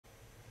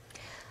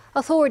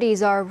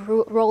Authorities are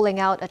rolling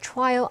out a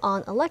trial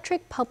on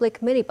electric public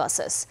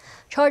minibuses.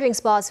 Charging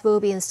spots will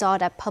be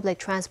installed at public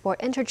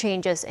transport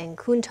interchanges in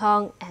Kwun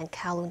Tong and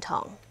Kowloon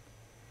Tong.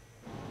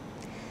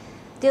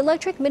 The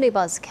electric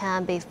minibus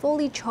can be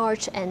fully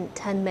charged in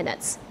 10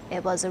 minutes.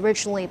 It was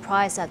originally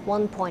priced at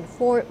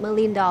 $1.4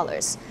 million.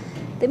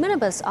 The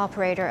minibus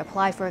operator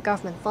applied for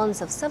government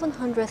funds of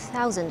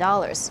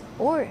 $700,000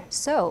 or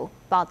so,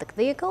 bought the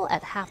vehicle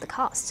at half the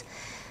cost.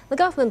 The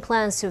government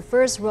plans to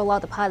first roll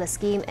out the pilot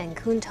scheme in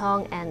Kwun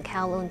Tong and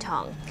Kowloon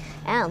Tong,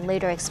 and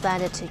later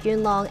expand it to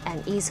Yuen Long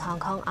and East Hong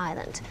Kong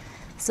Island.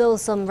 So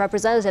some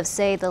representatives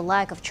say the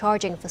lack of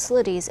charging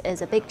facilities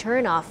is a big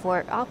turnoff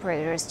for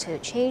operators to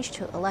change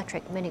to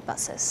electric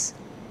minibuses.